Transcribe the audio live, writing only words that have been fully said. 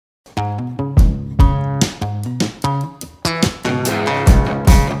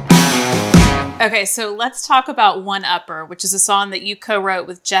Okay, so let's talk about One Upper, which is a song that you co-wrote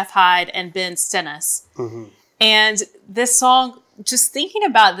with Jeff Hyde and Ben Stennis. Mm-hmm. And this song, just thinking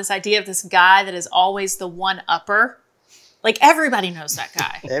about this idea of this guy that is always the one upper, like everybody knows that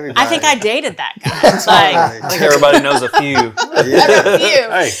guy. Everybody. I think I dated that guy. I think everybody knows a few.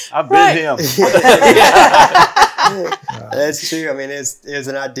 Hey, I've been him. That's true. I mean, it was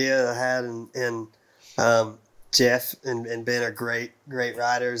an idea I had, and Jeff and Ben are great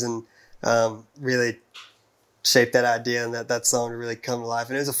writers, and really shaped that idea and that song to really come to life.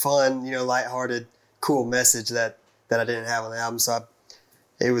 And it was a fun, lighthearted, cool message that I didn't have on the album. So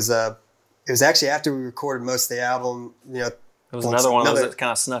it was actually after we recorded most of the album, it was another one of those that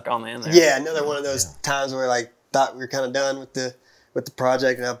kind of snuck on the end there. Yeah, another one of those times where thought we were kind of done with the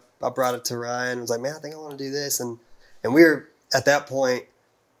project, and I brought it to Ryan and was like, man, I think I want to do this. And we were at that point,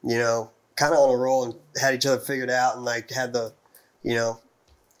 kind of on a roll and had each other figured out, and had the,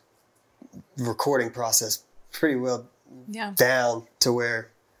 recording process pretty well down to where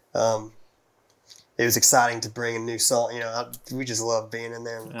it was exciting to bring a new song. We just love being in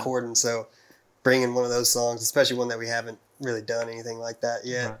there and recording. So bringing one of those songs, especially one that we haven't really done anything like that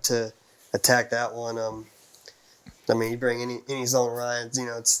yet, to attack that one. I mean, you bring any song of Ryan's,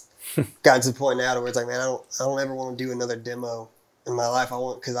 it's gotten to the point now where it's like, man, I don't ever want to do another demo in my life.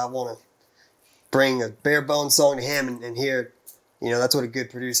 Because I want to bring a bare bones song to him and hear. That's what a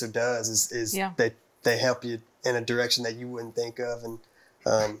good producer does is they help you in a direction that you wouldn't think of, and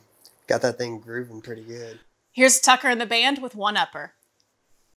got that thing grooving pretty good. Here's Tucker and the band with One Upper.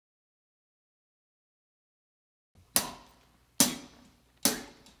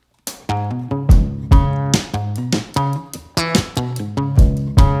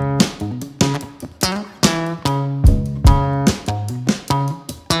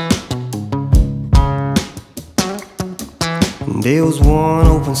 There was one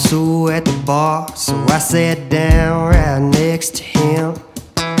open soul at the bar, so I sat down right next to him.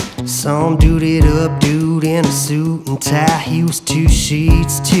 Some duded up dude in a suit and tie, he was 2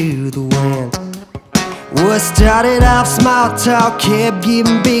 sheets to the wind. What started off small talk kept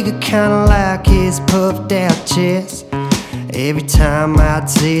getting bigger, kinda like his puffed out chest. Every time I'd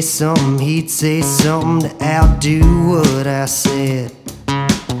say something, he'd say something to outdo what I said.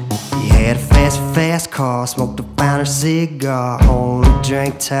 He had a fast car, smoked a finer cigar, only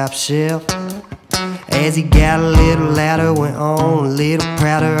drank top shelf. As he got a little louder, went on a little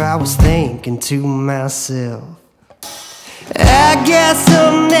prouder, I was thinking to myself, I got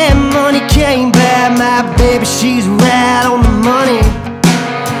something that money can't buy. My baby, she's right on the money.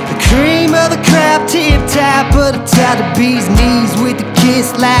 The cream of the crop, tip top of the top, the bee's knees with the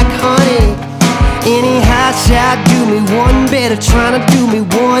kiss like honey. Any hot shot, do me one better, trying to do me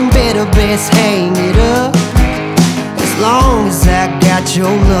one better, best hang it up. As long as I got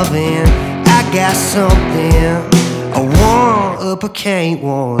your loving, I got something. A one up, I can't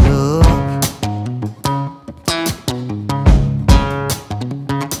one up.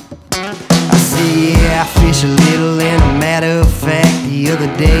 I say, yeah, I fish a little, and a matter of fact, the other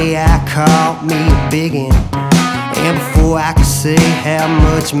day I caught me a biggin'. And before I could say how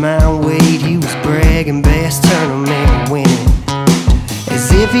much mine weighed, he was bragging best tournament winning.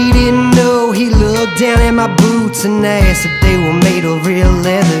 As if he didn't know, he looked down at my boots and asked if they were made of real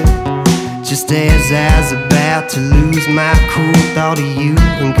leather. Just as I was about to lose my cool, thought of you,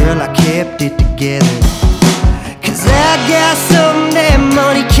 and girl, I kept it together. Cause I got something that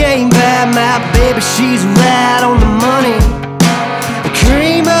money can't buy. My baby, she's right on the money. The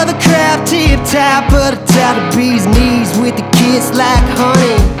cream of the crop, tip top of the top, the bee's knees with the kiss like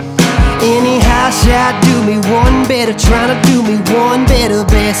honey. Any hot shot, do me one better, trying to do me one better,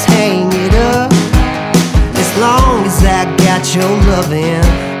 best hang it up. As long as I got your loving,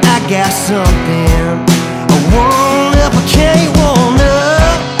 I got something. A one up, I can't one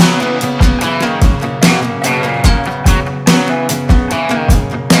up.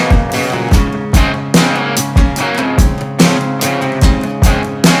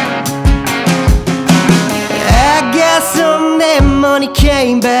 I got something that money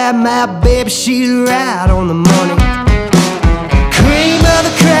can't buy. My baby, she's right on the money. Cream of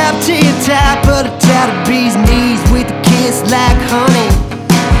the crop, tip top of the top, the bee's knees with the kiss like honey.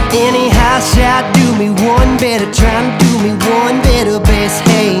 Any hot shot, do me one better, trying to do me one better, best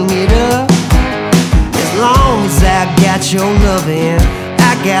hang it up. As long as I got your loving,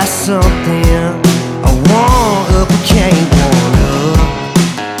 I got something. A one up, I can't